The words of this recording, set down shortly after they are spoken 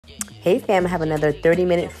Hey fam, I have another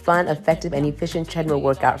 30-minute fun, effective, and efficient treadmill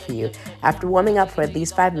workout for you. After warming up for at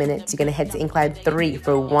least 5 minutes, you're going to head to incline 3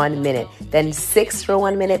 for 1 minute, then 6 for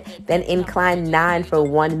 1 minute, then incline 9 for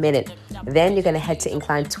 1 minute. Then you're going to head to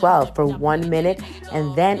incline 12 for 1 minute,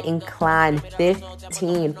 and then incline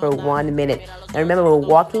 15 for 1 minute. Now remember, we're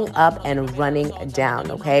walking up and running down,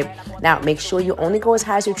 okay? Now make sure you only go as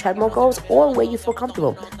high as your treadmill goes or where you feel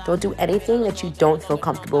comfortable. Don't do anything that you don't feel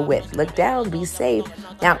comfortable with. Look down, be safe.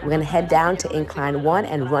 Now we're going to head down to incline 1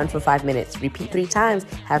 and run for 5 minutes. Repeat 3 times.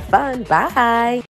 Have fun. Bye.